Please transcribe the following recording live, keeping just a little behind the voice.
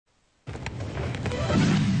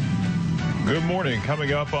Good morning.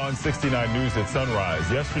 Coming up on 69 News at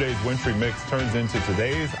Sunrise, yesterday's wintry mix turns into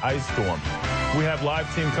today's ice storm. We have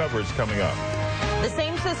live team coverage coming up. The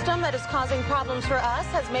same system that is causing problems for us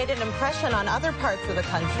has made an impression on other parts of the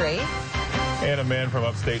country. And a man from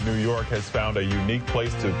upstate New York has found a unique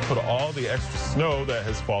place to put all the extra snow that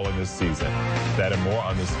has fallen this season. That and more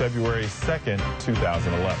on this February 2nd,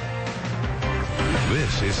 2011.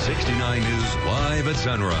 This is 69 News Live at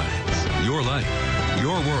Sunrise. Your life,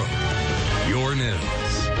 your world, your news.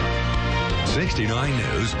 69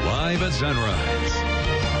 News Live at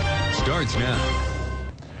Sunrise starts now.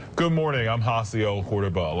 Good morning. I'm Jaciel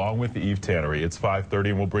Cordoba along with Eve Tannery. It's 5:30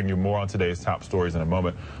 and we'll bring you more on today's top stories in a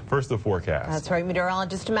moment. First, the forecast. That's right.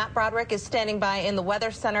 Meteorologist Matt Broderick is standing by in the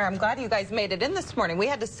Weather Center. I'm glad you guys made it in this morning. We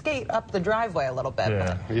had to skate up the driveway a little bit.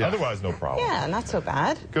 Yeah. Otherwise, no problem. Yeah, not so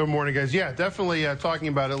bad. Good morning, guys. Yeah, definitely talking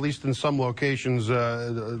about, at least in some locations,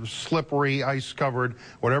 slippery, ice-covered,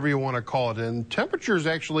 whatever you want to call it. And temperatures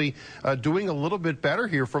actually doing a little bit better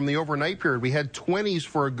here from the overnight period. We had 20s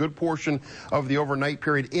for a good portion of the overnight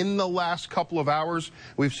period. In the last couple of hours,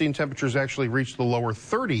 we've seen temperatures actually reach the lower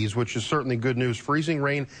 30s, which is certainly good news. Freezing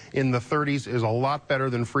rain in the 30s is a lot better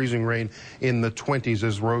than freezing rain in the 20s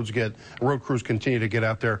as road crews continue to get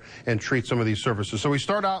out there and treat some of these surfaces. So we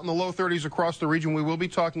start out in the low 30s across the region. We will be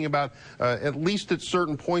talking about, at least at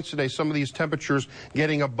certain points today, some of these temperatures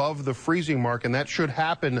getting above the freezing mark, and that should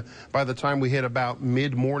happen by the time we hit about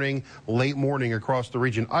mid-morning, late morning across the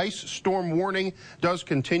region. Ice storm warning does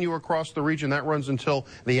continue across the region. That runs until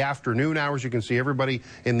the afternoon hours. You can see everybody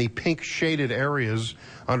in the pink shaded areas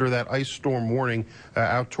under that ice storm warning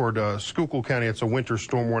out toward Schuylkill County. It's a winter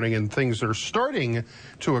storm warning, and things are starting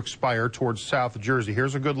to expire towards South Jersey.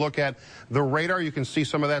 Here's a good look at the radar. You can see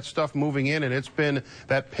some of that stuff moving in, and it's been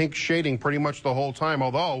that pink shading pretty much the whole time,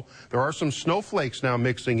 although there are some snowflakes now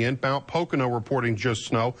mixing in. Mount Pocono reporting just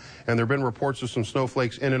snow, and there have been reports of some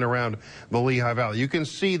snowflakes in and around the Lehigh Valley. You can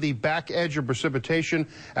see the back edge of precipitation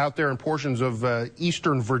out there in portions of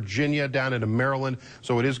eastern Virginia down into Maryland,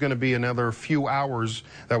 so it is going to be another few hours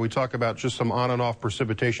that we talk about just some on and off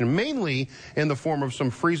precipitation, mainly in the form of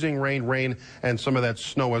some freezing rain, and some of that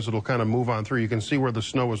snow as it'll kind of move on through. You can see where the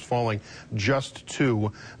snow is falling just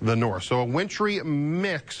to the north. So a wintry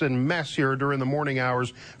mix and mess here during the morning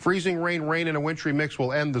hours. Freezing rain and a wintry mix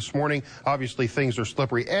will end this morning. Obviously, things are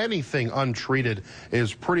slippery. Anything untreated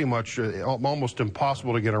is pretty much almost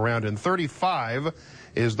impossible to get around. And 35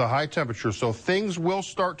 is the high temperature, so things will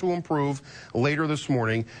start to improve later this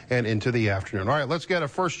morning and into the afternoon. All right, let's get a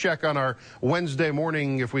first check on our Wednesday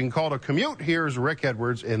morning, if we can call it a commute. Here's Rick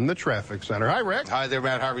Edwards in the traffic center. Hi, Rick. Hi there,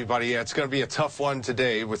 Matt. Hi, everybody. Yeah, it's going to be a tough one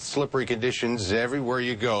today with slippery conditions everywhere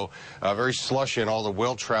you go. Very slushy on all the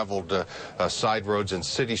well-traveled side roads and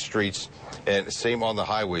city streets, and same on the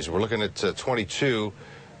highways. We're looking at 22.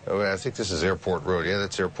 I think this is Airport Road. Yeah,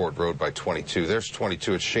 that's Airport Road by 22. There's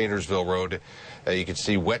 22 at Shanersville Road. You can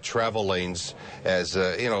see wet travel lanes as,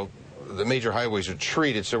 you know, the major highways are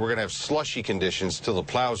treated, so we're going to have slushy conditions till the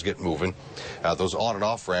plows get moving. Those on and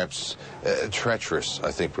off ramps, treacherous,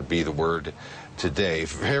 I think would be the word today.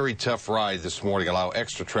 Very tough ride this morning. Allow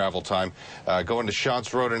extra travel time. Going to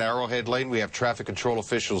Shantz Road and Arrowhead Lane, we have traffic control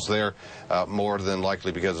officials there, more than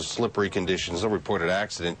likely because of slippery conditions. No reported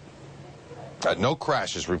accident. No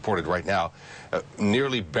crashes reported right now.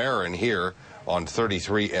 Nearly barren here on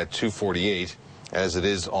 33 at 248, as it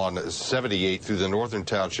is on 78 through the northern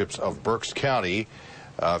townships of Berks County.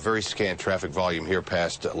 Very scant traffic volume here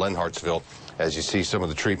past Lenhartsville, as you see some of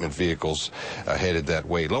the treatment vehicles headed that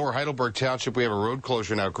way. Lower Heidelberg Township, we have a road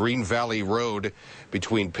closure now. Green Valley Road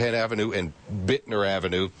between Penn Avenue and Bittner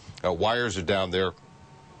Avenue. Wires are down there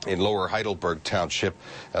in Lower Heidelberg Township,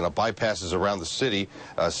 and bypasses around the city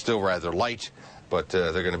still rather light, but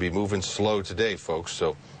they're going to be moving slow today, folks.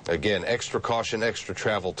 So again, extra caution, extra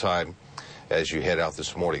travel time as you head out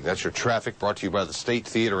this morning. That's your traffic, brought to you by the State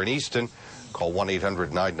Theater in Easton. Call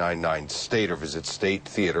 1-800-999-STATE or visit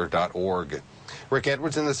statetheater.org. Rick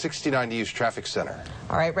Edwards in the 69 News Traffic Center.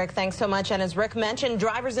 All right, Rick, thanks so much. And as Rick mentioned,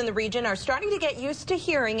 drivers in the region are starting to get used to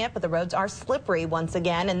hearing it, but the roads are slippery once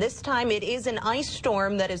again. And this time it is an ice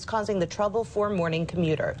storm that is causing the trouble for morning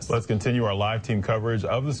commuters. Let's continue our live team coverage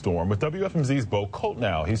of the storm with WFMZ's Bo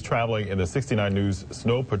Koltnow. He's traveling in the 69 News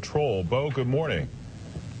Snow Patrol. Bo, good morning.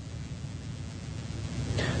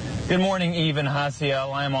 Good morning, Eve and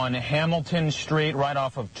Jaciel. I'm on Hamilton Street, right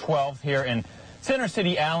off of 12th here in Center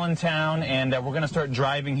City, Allentown, and we're going to start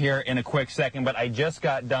driving here in a quick second, but I just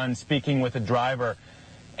got done speaking with a driver,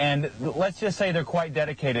 and let's just say they're quite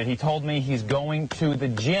dedicated. He told me he's going to the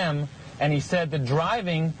gym, and he said the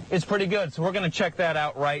driving is pretty good, so we're going to check that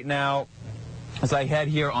out right now as I head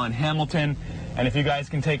here on Hamilton. And if you guys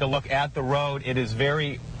can take a look at the road, it is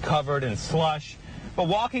very covered in slush. But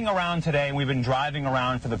walking around today, and we've been driving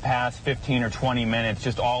around for the past 15 or 20 minutes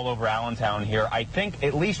just all over Allentown here, I think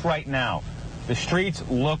at least right now, the streets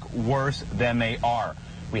look worse than they are.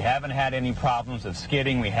 We haven't had any problems of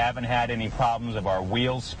skidding. We haven't had any problems of our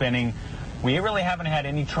wheels spinning. We really haven't had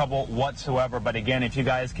any trouble whatsoever. But again, if you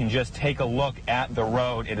guys can just take a look at the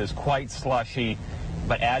road, it is quite slushy.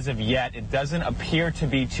 But as of yet, it doesn't appear to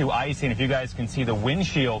be too icy. And if you guys can see the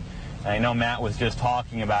windshield, I know Matt was just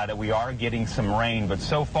talking about it, we are getting some rain. But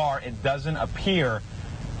so far, it doesn't appear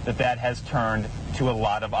that has turned to a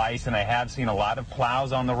lot of ice. And I have seen a lot of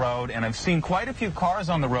plows on the road. And I've seen quite a few cars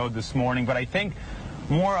on the road this morning. But I think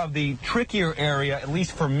more of the trickier area, at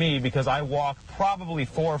least for me, because I walked probably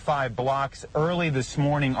 4 or 5 blocks early this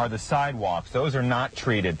morning, are the sidewalks. Those are not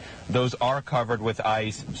treated. Those are covered with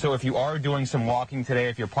ice. So if you are doing some walking today,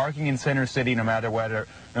 if you're parking in Center City, no matter whether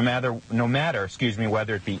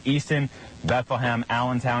it be Easton, Bethlehem,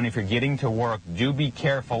 Allentown, if you're getting to work, do be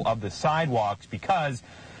careful of the sidewalks, because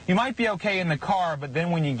you might be okay in the car, but then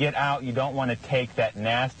when you get out, you don't want to take that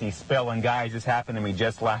nasty spill. And guys, this happened to me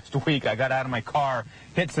just last week. I got out of my car,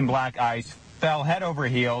 hit some black ice, fell head over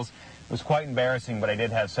heels. It was quite embarrassing, but I did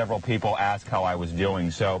have several people ask how I was doing.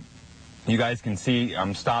 So you guys can see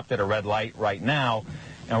I'm stopped at a red light right now,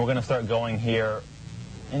 and we're going to start going here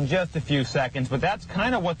in just a few seconds. But that's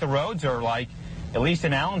kind of what the roads are like, at least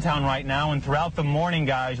in Allentown right now. And throughout the morning,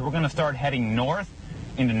 guys, we're going to start heading north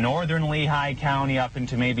into northern Lehigh County, up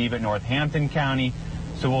into maybe even Northampton County.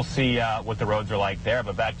 So we'll see what the roads are like there.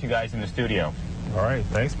 But back to you guys in the studio. All right.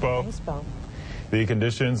 Thanks, Bo. Thanks, Bo. The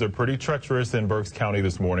conditions are pretty treacherous in Berks County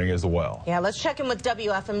this morning as well. Yeah, let's check in with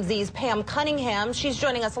WFMZ's Pam Cunningham. She's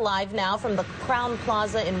joining us live now from the Crowne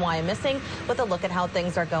Plaza in Wyomissing with a look at how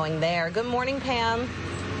things are going there. Good morning, Pam.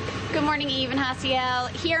 Good morning, Eve and Jaciel.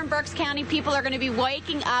 Here in Berks County, people are going to be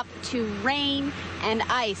waking up to rain and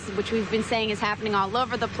ice, which we've been saying is happening all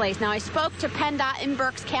over the place. Now, I spoke to PennDOT in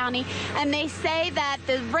Berks County, and they say that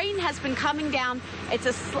the rain has been coming down. It's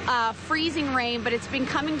a freezing rain, but it's been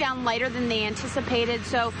coming down lighter than they anticipated.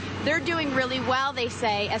 So they're doing really well, they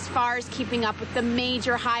say, as far as keeping up with the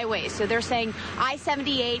major highways. So they're saying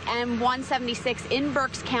I-78 and 176 in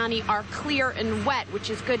Berks County are clear and wet,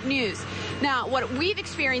 which is good news. Now, what we've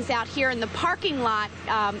experienced out here in the parking lot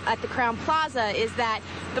at the Crowne Plaza is that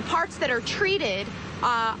the parts that are treated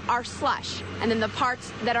are slush, and then the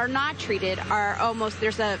parts that are not treated are almost,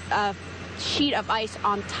 there's a sheet of ice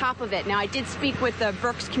on top of it. Now, I did speak with the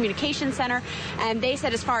Berks Communication Center, and they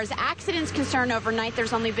said as far as accidents concerned overnight,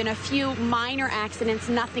 there's only been a few minor accidents,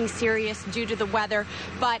 nothing serious due to the weather.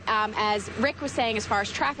 But as Rick was saying, as far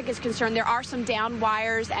as traffic is concerned, there are some down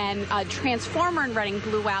wires, and a transformer in Reading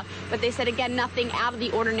blew out. But they said, again, nothing out of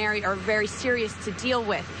the ordinary or very serious to deal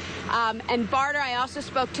with. And Barter, I also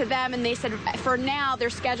spoke to them, and they said for now their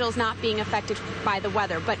schedule is not being affected by the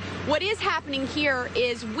weather. But what is happening here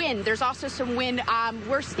is wind. There's also some wind.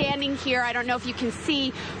 We're standing here. I don't know if you can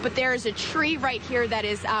see, but there is a tree right here that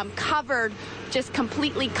is covered, just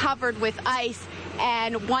completely covered with ice.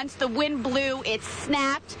 And once the wind blew, it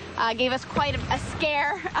snapped, gave us quite a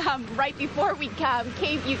scare right before you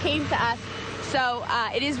came to us. So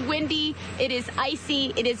it is windy, it is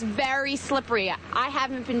icy, it is very slippery. I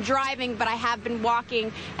haven't been driving, but I have been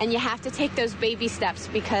walking, and you have to take those baby steps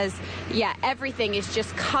because, yeah, everything is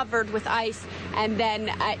just covered with ice. And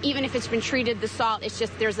then even if it's been treated, the salt, it's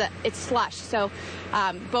just, it's slush. So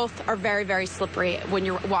both are very, very slippery when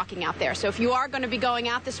you're walking out there. So if you are going to be going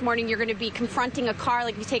out this morning, you're going to be confronting a car.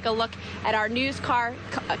 Like if you take a look at our news car,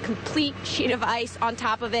 a complete sheet of ice on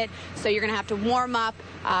top of it. So you're going to have to warm up,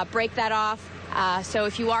 break that off. So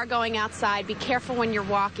if you are going outside, be careful when you're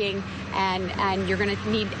walking, and you're going to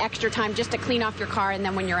need extra time just to clean off your car, and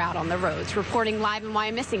then when you're out on the roads. Reporting live in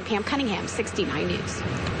Wyomissing, Pam Cunningham, 69 News.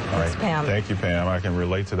 All right. Thanks, Pam. Thank you, Pam. I can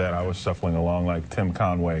relate to that. I was shuffling along like Tim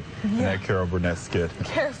Conway in that Carol Burnett skit.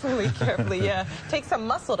 Carefully, yeah. Take some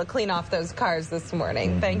muscle to clean off those cars this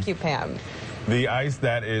morning. Thank you, Pam. The ice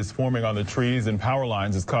that is forming on the trees and power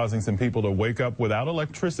lines is causing some people to wake up without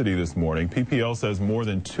electricity this morning. PPL says more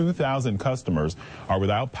than 2,000 customers are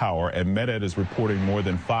without power, and MEDED is reporting more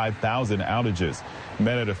than 5,000 outages.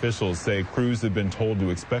 MEDED officials say crews have been told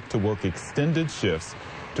to expect to work extended shifts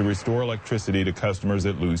to restore electricity to customers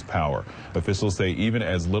that lose power. Officials say even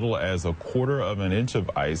as little as a quarter of an inch of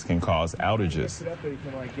ice can cause outages.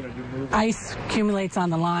 Ice accumulates on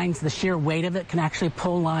the lines. The sheer weight of it can actually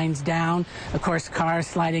pull lines down. Of course, cars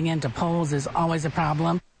sliding into poles is always a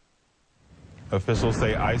problem. Officials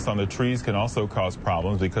say ice on the trees can also cause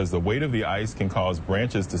problems because the weight of the ice can cause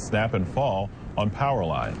branches to snap and fall on power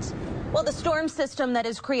lines. Well, the storm system that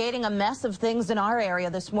is creating a mess of things in our area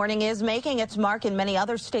this morning is making its mark in many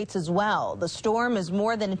other states as well. The storm is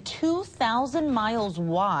more than 2,000 miles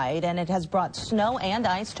wide, and it has brought snow and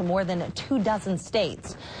ice to more than 24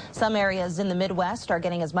 states. Some areas in the Midwest are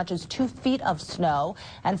getting as much as 2 feet of snow,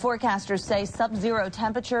 and forecasters say sub-zero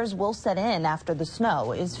temperatures will set in after the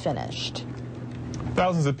snow is finished.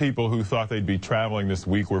 Thousands of people who thought they'd be traveling this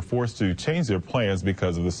week were forced to change their plans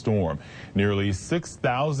because of the storm. Nearly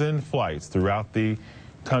 6,000 flights throughout the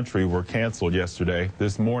country were canceled yesterday.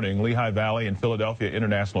 This morning, Lehigh Valley and Philadelphia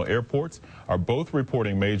International Airports are both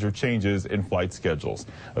reporting major changes in flight schedules.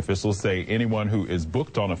 Officials say anyone who is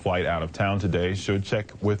booked on a flight out of town today should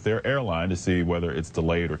check with their airline to see whether it's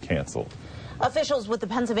delayed or canceled. Officials with the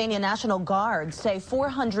Pennsylvania National Guard say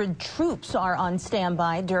 400 troops are on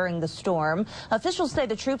standby during the storm. Officials say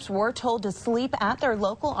the troops were told to sleep at their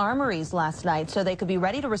local armories last night so they could be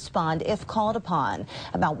ready to respond if called upon.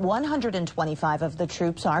 About 125 of the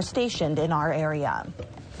troops are stationed in our area.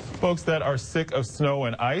 Folks that are sick of snow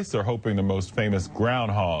and ice are hoping the most famous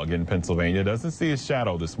groundhog in Pennsylvania doesn't see his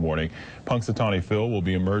shadow this morning. Punxsutawney Phil will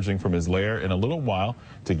be emerging from his lair in a little while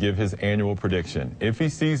to give his annual prediction. If he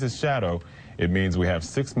sees his shadow, it means we have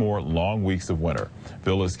 6 more long weeks of winter.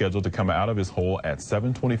 Phil is scheduled to come out of his hole at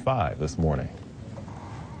 7:25 this morning.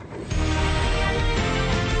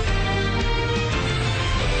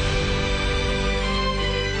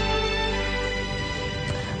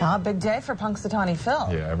 Big day for Punxsutawney Phil.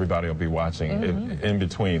 Yeah, everybody will be watching in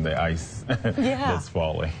between the ice that's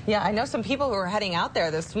falling. Yeah, I know some people who are heading out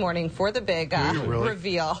there this morning for the big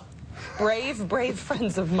reveal. Brave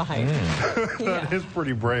friends of mine. That is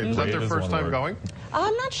pretty brave. Is that their first time going?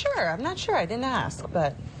 I'm not sure. I didn't ask,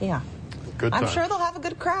 but yeah. Good time. I'm sure they'll have a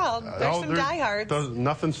good crowd. There's some diehards.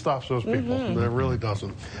 Nothing stops those people. There really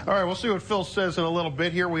doesn't. All right, we'll see what Phil says in a little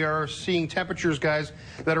bit here. We are seeing temperatures, guys,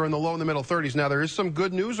 that are in the low and the middle 30s. Now, there is some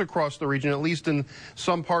good news across the region, at least in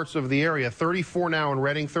some parts of the area. 34 now in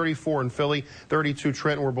Reading, 34 in Philly, 32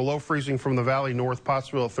 Trenton. We're below freezing from the valley north,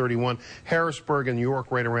 Pottsville at 31, Harrisburg and York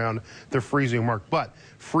right around the freezing mark. But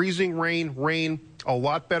freezing rain, a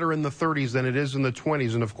lot better in the 30s than it is in the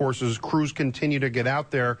 20s. And, of course, as crews continue to get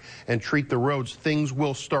out there and treat the roads, things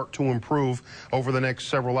will start to improve over the next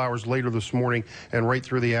several hours later this morning and right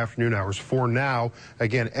through the afternoon hours. For now,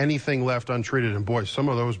 again, anything left untreated. And, boy, some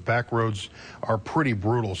of those back roads are pretty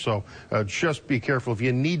brutal. So just be careful. If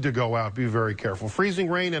you need to go out, be very careful.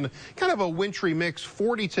 Freezing rain and kind of a wintry mix.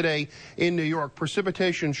 40 today in New York.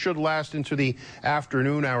 Precipitation should last into the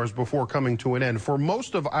afternoon hours before coming to an end. For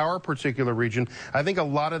most of our particular region, I think a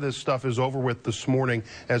lot of this stuff is over with this morning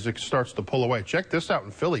as it starts to pull away. Check this out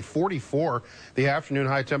in Philly, 44, the afternoon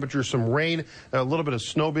high temperature, some rain, a little bit of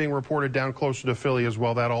snow being reported down closer to Philly as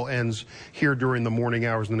well. That all ends here during the morning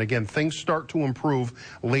hours. And again, things start to improve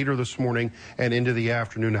later this morning and into the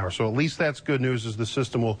afternoon hours. So at least that's good news as the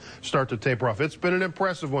system will start to taper off. It's been an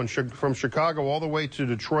impressive one from Chicago all the way to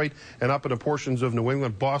Detroit and up into portions of New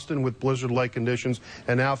England, Boston with blizzard-like conditions,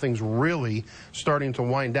 and now things really starting to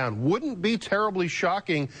wind down. Wouldn't be terribly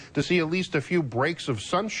shocking to see at least a few breaks of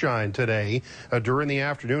sunshine today during the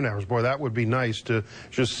afternoon hours. Boy, that would be nice to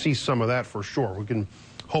just see some of that for sure. We can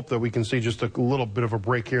hope that we can see just a little bit of a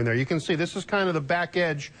break here and there. You can see this is kind of the back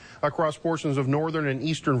edge across portions of northern and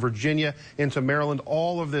eastern Virginia into Maryland,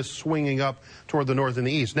 all of this swinging up toward the north and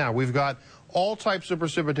the east. Now, we've got all types of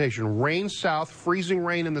precipitation. Rain south, freezing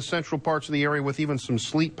rain in the central parts of the area with even some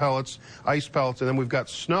sleet pellets, ice pellets, and then we've got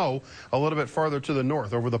snow a little bit farther to the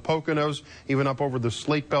north over the Poconos, even up over the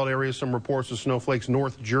Slate Belt area, some reports of snowflakes,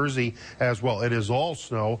 North Jersey as well. It is all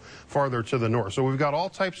snow farther to the north. So we've got all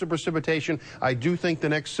types of precipitation. I do think the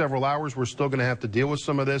next several hours we're still going to have to deal with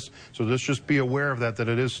some of this, so let's just be aware of that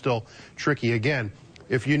it is still tricky. Again,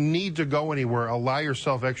 if you need to go anywhere, allow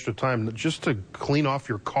yourself extra time just to clean off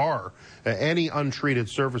your car. Any untreated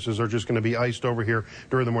surfaces are just going to be iced over here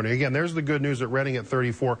during the morning. Again, there's the good news at Reading at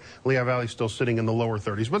 34. Lehigh Valley still sitting in the lower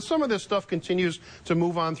 30s. But some of this stuff continues to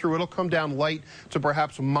move on through. It'll come down light to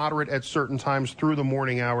perhaps moderate at certain times through the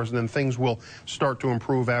morning hours, and then things will start to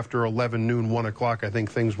improve after 11, noon, 1 o'clock. I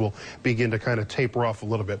think things will begin to kind of taper off a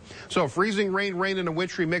little bit. So freezing rain and a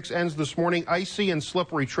wintry mix ends this morning. Icy and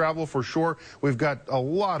slippery travel for sure. We've got a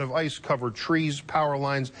lot of ice-covered trees, power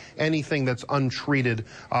lines, anything that's untreated,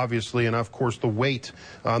 obviously. And, of course, the weight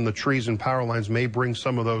on the trees and power lines may bring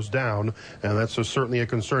some of those down, and that's certainly a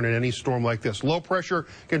concern in any storm like this. Low pressure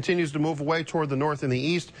continues to move away toward the north and the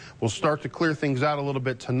east. We'll start to clear things out a little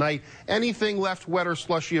bit tonight. Anything left wet or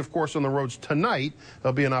slushy, of course, on the roads tonight,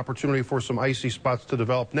 there'll be an opportunity for some icy spots to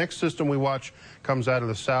develop. Next system we watch comes out of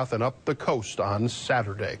the south and up the coast on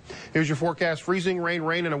Saturday. Here's your forecast. Freezing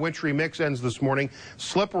rain and a wintry mix ends this morning.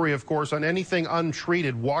 Slippery, of course, on anything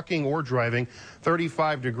untreated, walking or driving.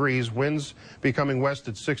 35 degrees. Winds becoming west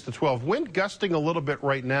at 6 to 12. Wind gusting a little bit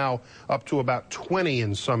right now, up to about 20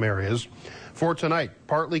 in some areas. For tonight,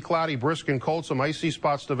 partly cloudy, brisk and cold. Some icy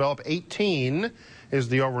spots develop. 18 is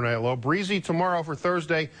the overnight low. Breezy tomorrow for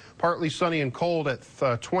Thursday. Partly sunny and cold at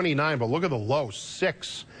 29. But look at the low,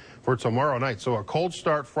 6 for tomorrow night. So a cold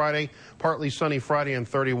start Friday, partly sunny Friday and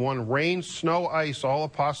 31. Rain, snow, ice, all a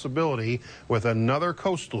possibility with another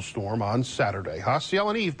coastal storm on Saturday. Jaciel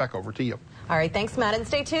and Eve, back over to you. All right, thanks, Matt. And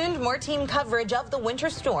stay tuned. More team coverage of the winter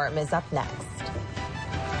storm is up next.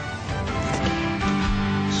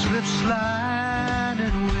 Slip,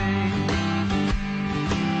 sliding away.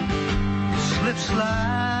 Slip,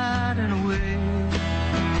 sliding away.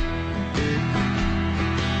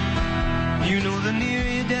 You know the nearer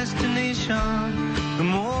your destination, the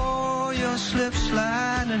more you'll slip,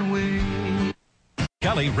 sliding away.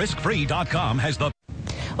 KellyRiskFree.com has the...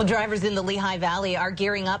 Well, drivers in the Lehigh Valley are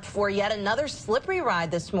gearing up for yet another slippery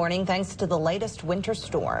ride this morning thanks to the latest winter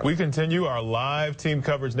storm. We continue our live team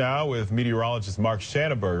coverage now with meteorologist Mark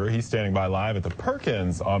Shanaberger. He's standing by live at the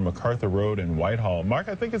Perkins on MacArthur Road in Whitehall. Mark,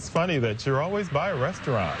 I think it's funny that you're always by a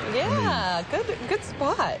restaurant. Yeah, good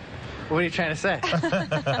spot. What are you trying to say?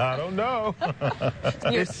 I don't know.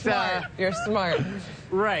 You're smart. You're smart.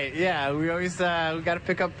 Right, yeah. We always we got to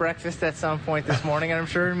pick up breakfast at some point this morning, and I'm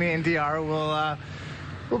sure me and DR will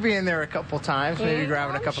we'll be in there a couple times, maybe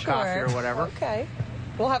grabbing a cup of coffee or whatever. Okay.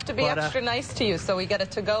 We'll have to be extra nice to you, so we get a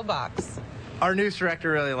to-go box. Our news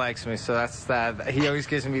director really likes me, so that's he always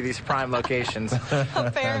gives me these prime locations.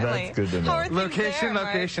 Apparently. That's good to know.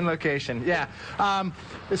 Location. Yeah.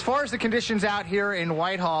 As far as the conditions out here in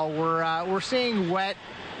Whitehall, we're seeing wet,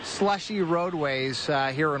 slushy roadways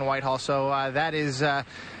here in Whitehall. So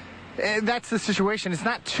that's the situation. It's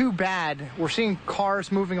not too bad. We're seeing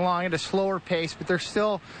cars moving along at a slower pace, but they're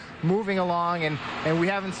still moving along, and we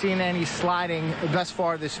haven't seen any sliding thus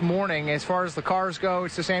far this morning. As far as the cars go,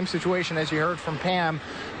 it's the same situation as you heard from Pam,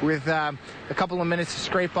 with a couple of minutes to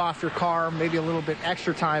scrape off your car, maybe a little bit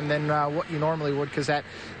extra time than what you normally would, because that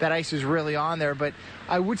ice is really on there. But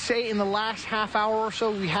I would say in the last half hour or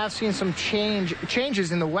so, we have seen some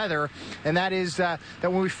changes in the weather, and that is that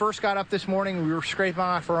when we first got up this morning, we were scraping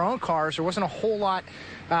off our own cars. There wasn't a whole lot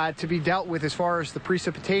to be dealt with as far as the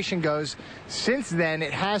precipitation goes. Since then,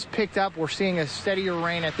 it has picked up. We're seeing a steadier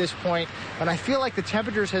rain at this point, and I feel like the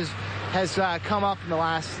temperatures has come up in the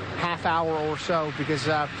last half hour or so, because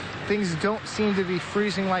things don't seem to be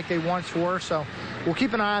freezing like they once were. So we'll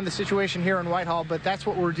keep an eye on the situation here in Whitehall, but that's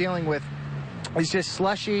what we're dealing with. It's just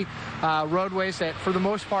slushy roadways that, for the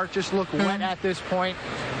most part, just look wet at this point.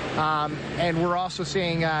 And we're also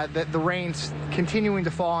seeing the rain's continuing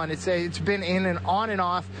to fall, and it's been in and on and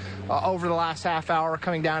off over the last half hour,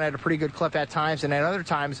 coming down at a pretty good clip at times, and at other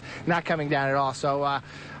times not coming down at all. So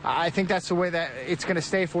I think that's the way that it's going to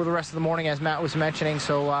stay for the rest of the morning, as Matt was mentioning.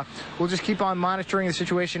 So we'll just keep on monitoring the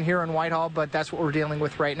situation here in Whitehall, but that's what we're dealing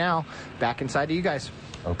with right now. Back inside to you guys.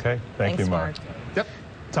 Okay. Thanks, you, Mark. Yep.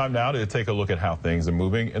 Time now to take a look at how things are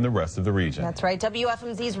moving in the rest of the region. That's right.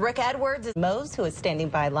 WFMZ's Rick Edwards is Moes, who is standing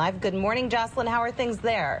by live. Good morning, Joscelyn. How are things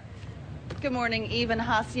there? Good morning, Eve and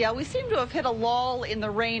Jaciel. We seem to have hit a lull in the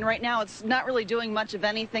rain. Right now, it's not really doing much of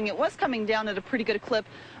anything. It was coming down at a pretty good clip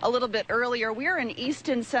a little bit earlier. We are in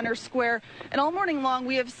Easton Center Square, and all morning long,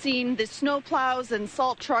 we have seen the snow plows and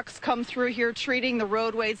salt trucks come through here, treating the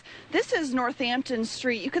roadways. This is Northampton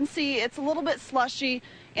Street. You can see it's a little bit slushy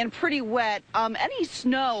and pretty wet. Any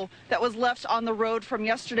snow that was left on the road from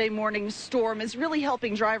yesterday morning's storm is really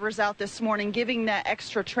helping drivers out this morning, giving that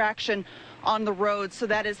extra traction on the road, so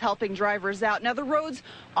that is helping drivers out. Now, the roads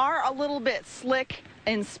are a little bit slick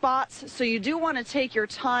in spots, so you do want to take your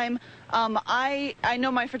time. I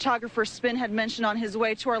know my photographer Spin had mentioned on his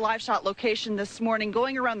way to our live shot location this morning,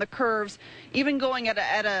 going around the curves, even going at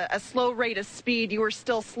a slow rate of speed, you were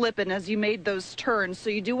still slipping as you made those turns. So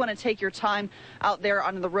you do want to take your time out there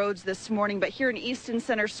on the roads this morning. But here in Easton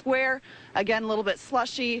Center Square, again, a little bit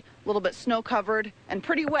slushy, a little bit snow covered, and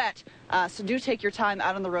pretty wet. So do take your time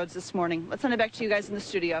out on the roads this morning. Let's send it back to you guys in the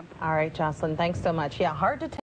studio. All right, Joscelyn, thanks so much. Yeah, hard to tell.